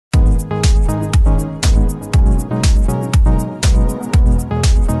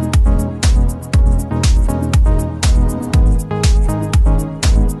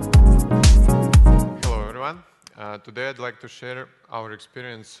Today I'd like to share our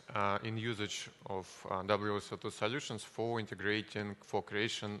experience in usage of WSO2 solutions for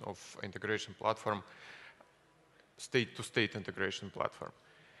creation of integration platform, state-to-state integration platform.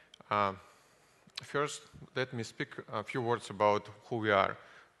 First, let me speak a few words about who we are.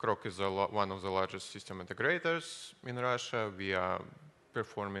 Krok is one of the largest system integrators in Russia. We are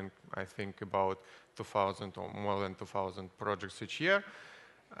performing, I think, about 2,000 or more than 2,000 projects each year,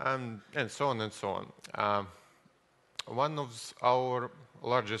 and so on and so on. One of our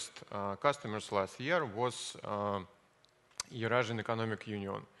largest customers last year was Eurasian Economic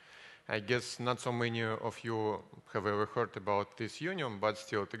Union. I guess not so many of you have ever heard about this union, but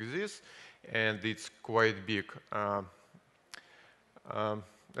still it exists, and it's quite big. At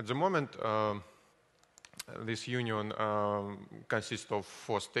the moment, this union consists of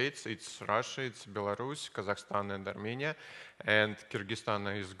 4 states. It's Russia, it's Belarus, Kazakhstan, and Armenia. And Kyrgyzstan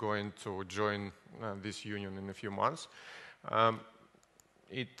is going to join this union in a few months.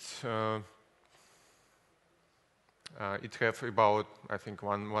 It have about, I think,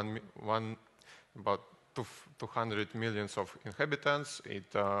 about 200 million of inhabitants.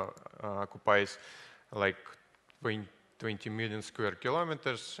 It occupies like 20 million square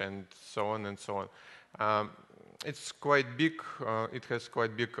kilometers, and so on and so on. It's quite big. It has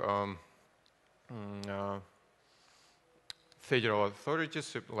quite big federal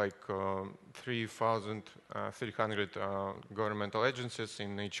authorities, like 3,300 governmental agencies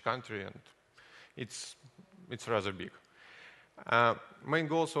in each country, and it's rather big. Main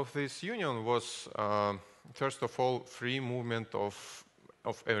goals of this union was, first of all, free movement of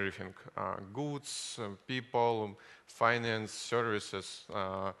everything: goods, people, finance, services.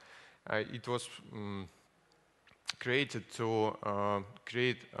 It was created to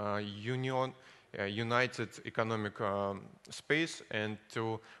create a united economic space, and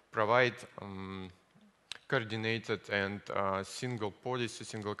to provide coordinated and single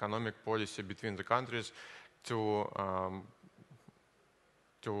economic policy between the countries to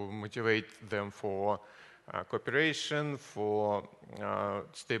motivate them for cooperation, for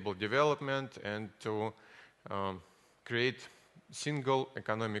stable development, and to create single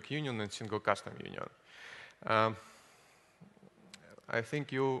economic union and single custom union. I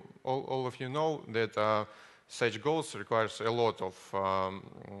think all of you know that such goals requires a lot of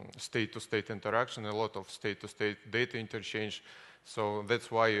state-to-state interaction, a lot of state-to-state data interchange. So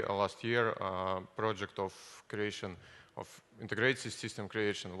that's why last year project of creation of integrated system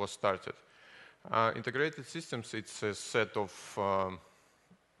creation was started. Integrated systems, it's a set of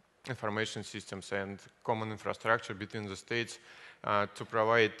information systems and common infrastructure between the states to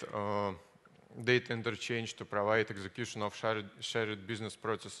provide data interchange, to provide execution of shared business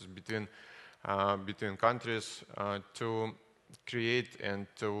processes between countries, to create and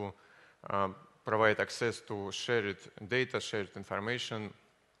to provide access to shared data, shared information,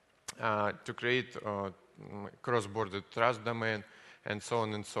 to create cross-border trust domain, and so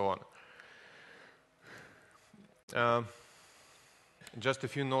on and so on. Just a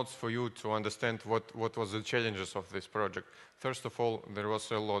few notes for you to understand what was the challenges of this project. First of all, there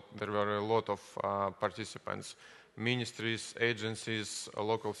were a lot of participants: ministries, agencies,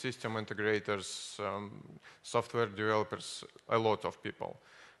 local system integrators, software developers, a lot of people,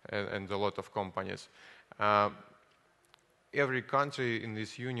 and a lot of companies. Every country in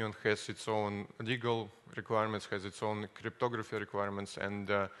this union has its own legal requirements, has its own cryptography requirements, and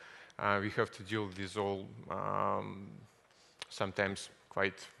we have to deal with these all sometimes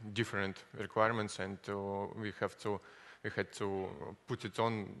quite different requirements, and we had to put it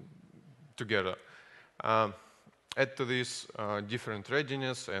on together. Add to this different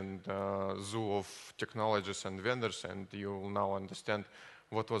readiness and zoo of technologies and vendors, and you will now understand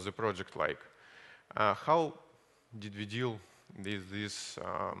what was the project like. How did we deal with these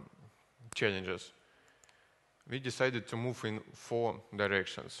challenges? We decided to move in 4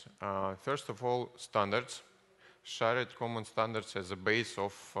 directions. First of all, standards. Shared common standards as a base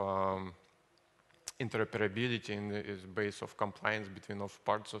of interoperability and as base of compliance between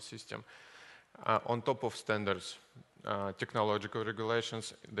parts of system. On top of standards, technological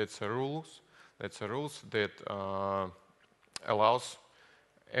regulations. That's rules that allows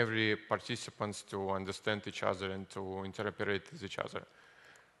every participants to understand each other and to interoperate with each other.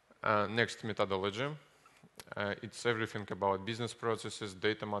 Next, methodology. It's everything about business processes,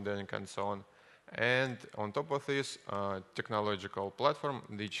 data modeling, and so on. And on top of this, technological platform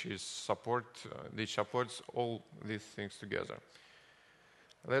which supports all these things together.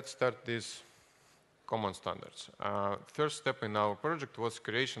 Let's start these common standards. First step in our project was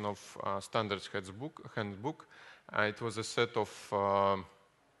creation of standards handbook. It was a set of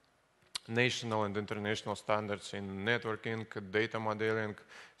national and international standards in networking, data modeling,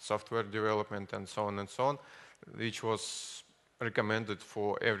 software development, and so on and so on, which was recommended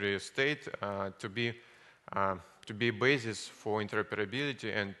for every state to be a basis for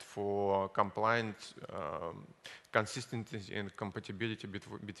interoperability and for compliant consistency and compatibility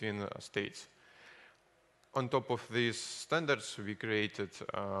between states. On top of these standards, we created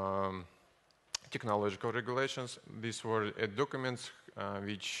technological regulations. These were documents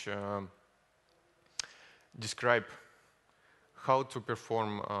which describe how to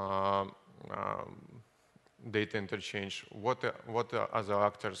perform data interchange, what are other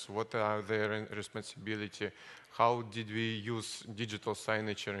actors, what are their responsibility, how did we use digital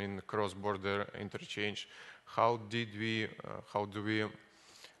signature in cross-border interchange, how do we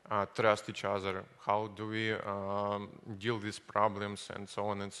trust each other, how do we deal with problems, and so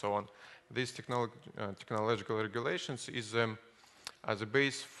on and so on. These technological regulations is as a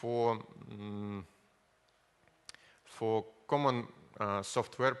base for common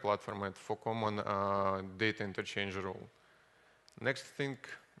software platform and for common data interchange rule. Next thing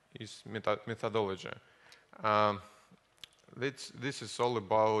is methodology. This is all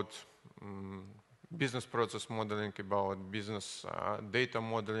about business process modeling, about business data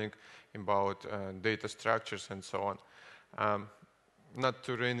modeling, about data structures, and so on. Not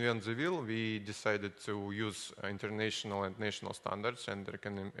to reinvent the wheel, we decided to use international and national standards and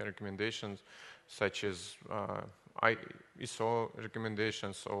recommendations such as ISO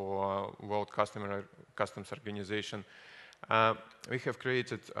recommendations or World Customs Organization. We have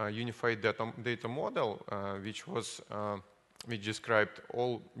created a unified data model which described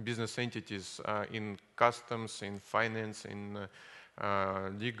all business entities in customs, in finance, in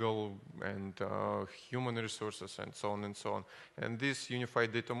legal and human resources, and so on and so on. And this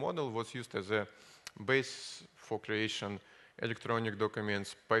unified data model was used as a base for creation electronic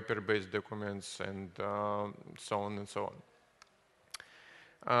documents, paper-based documents, and so on and so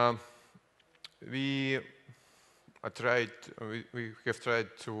on. We have tried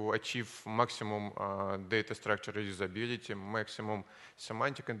to achieve maximum data structure reusability, maximum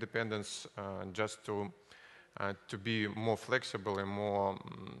semantic independence, just to be more flexible and more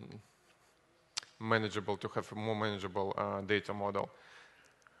manageable, to have a more manageable data model.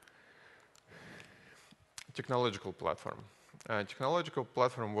 Technological platform. Technological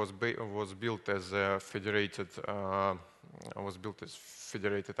platform was built as a federated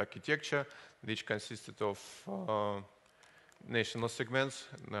architecture, which consisted of national segments.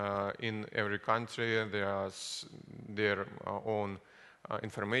 In every country, there are their own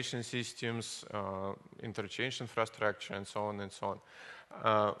information systems, interchange infrastructure, and so on and so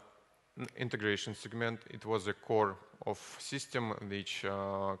on. Integration segment, it was a core of system which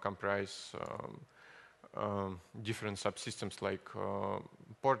comprise different subsystems like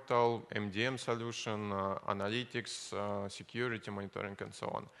portal, MDM solution, analytics, security monitoring, and so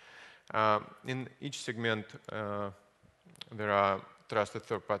on. In each segment, there are trusted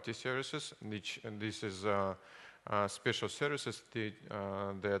third-party services. This is special services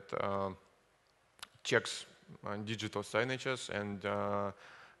that checks digital signatures and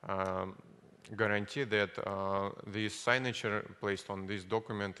guarantee that this signature placed on this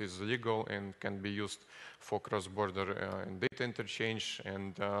document is legal and can be used for cross-border data interchange,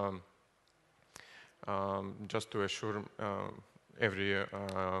 and just to assure every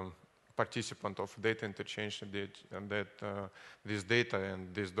participant of data interchange that this data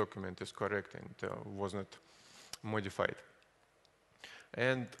and this document is correct and was not modified.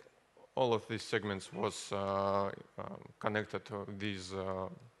 And all of these segments was connected to this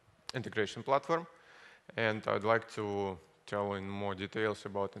integration platform, and I'd like to tell in more details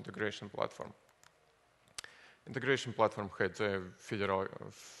about integration platform. Integration platform had a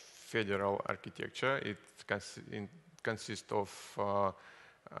federal architecture. It consists of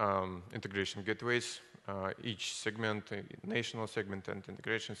integration gateways. Each segment, national segment and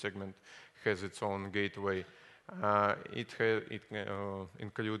integration segment, has its own gateway. It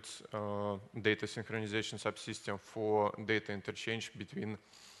includes data synchronization subsystem for data interchange between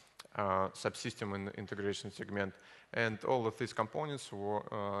subsystem and integration segment. And all of these components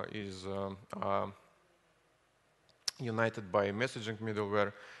is united by messaging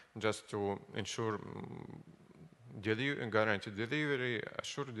middleware just to ensure guaranteed delivery,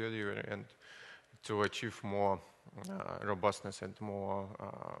 assured delivery, and to achieve more robustness and more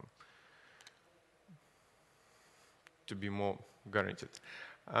to be more guaranteed.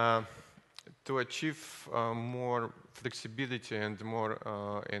 To achieve more flexibility and more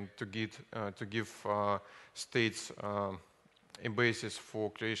and to give states a basis for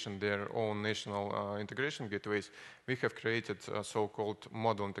creation their own national integration gateways, we have created a so-called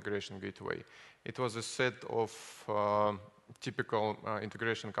model integration gateway. It was a set of typical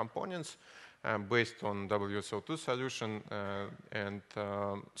integration components based on WSO2 solution, and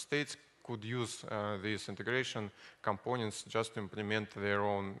states could use these integration components just to implement their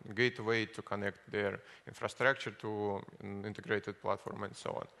own gateway to connect their infrastructure to an integrated platform and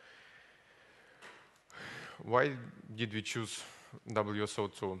so on. Why did we choose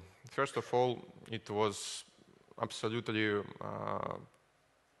WSO2? First of all, it was absolutely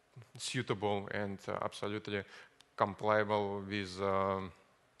suitable and absolutely compliable with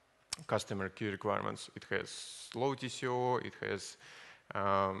customer key requirements. It has low TCO, it has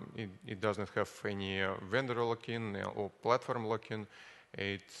it doesn't have any vendor lock-in or platform lock-in.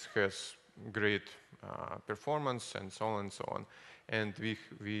 It has great performance and so on and so on. And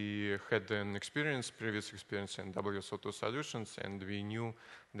we had an previous experience in WSO2 solutions, and we knew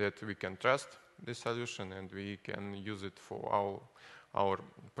that we can trust this solution and we can use it for our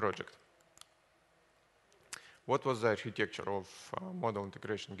project. What was the architecture of model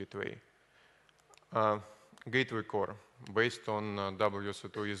integration gateway? Gateway core based on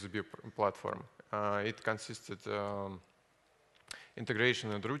WSO2 USB platform. It consisted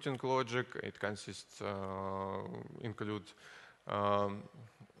integration and routing logic. It consists include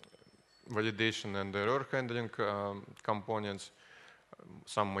validation and error handling components,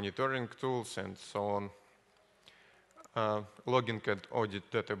 some monitoring tools, and so on. Logging and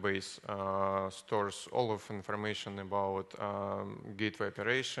audit database stores all of information about gateway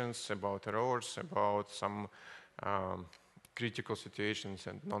operations, about errors, about some critical situations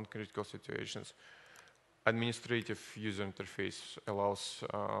and non-critical situations. Administrative user interface allows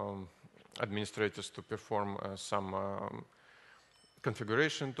administrators to perform some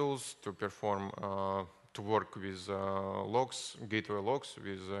configuration tools, to perform to work with logs,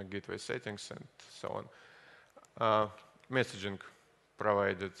 with gateway settings, and so on. Messaging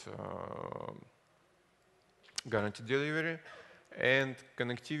provided guaranteed delivery, and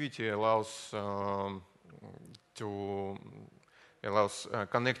connectivity allows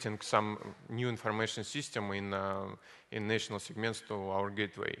connecting some new information system in national segments to our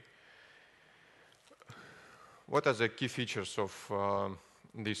gateway. What are the key features of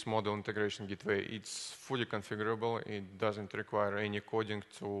this model integration gateway? It's fully configurable. It doesn't require any coding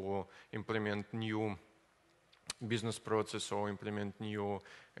to implement new business process or implement new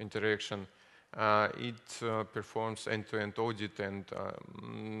interaction. It performs end-to-end audit and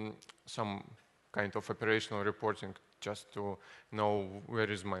some kind of operational reporting just to know where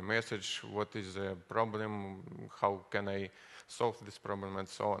is my message, what is the problem, how can I solve this problem, and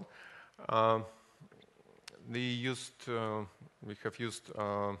so on. We have used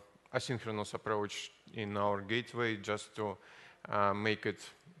asynchronous approach in our gateway just to make it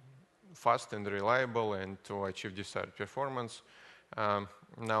fast and reliable and to achieve desired performance.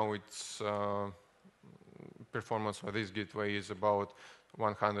 Now its performance for this gateway is about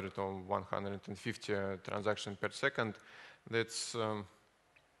 100 or 150 transactions per second. That's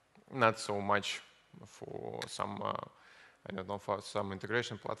not so much for some, I don't know, for some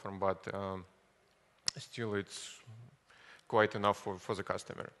integration platform, but still it's quite enough for the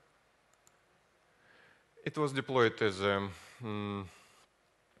customer. It was deployed as a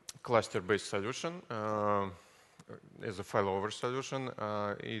cluster-based solution, as a failover solution.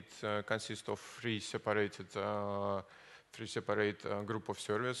 It consists of three separate group of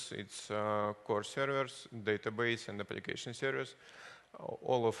servers. It's core servers, database, and application servers.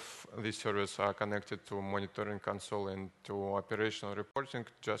 All of these servers are connected to monitoring console and to operational reporting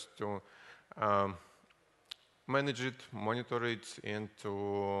just to manage it, monitor it, and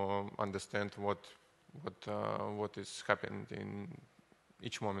to understand what is happening in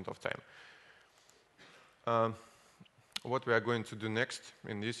each moment of time. What we are going to do next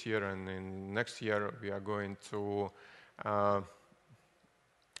in this year and in next year, we are going to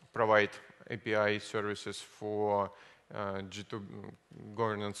provide API services for G2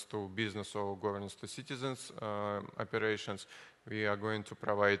 governance to business or governance to citizens operations. We are going to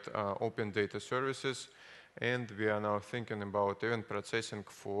provide open data services, and we are now thinking about event processing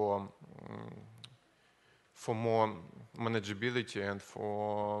for more manageability and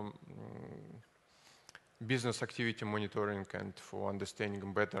for business activity monitoring and for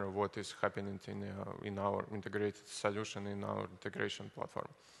understanding better what is happening in our integrated solution, in our integration platform.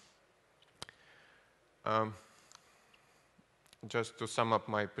 Just to sum up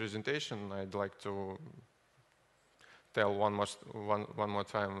my presentation, I'd like to tell one more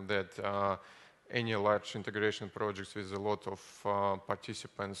time that any large integration projects with a lot of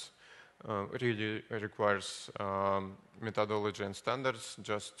participants really requires methodology and standards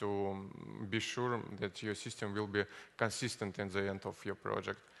just to be sure that your system will be consistent in the end of your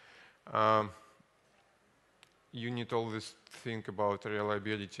project. You need always think about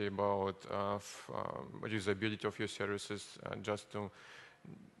reliability, about usability of your services, just to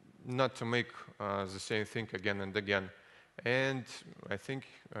not to make the same thing again and again. And I think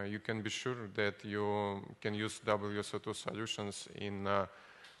you can be sure that you can use WSO2 solutions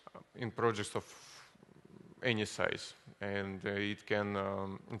in projects of any size, and it can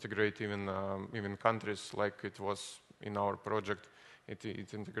integrate even countries, like it was in our project. It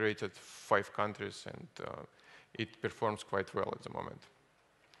integrated 5 countries, and it performs quite well at the moment.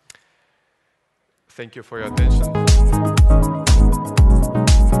 Thank you for your attention.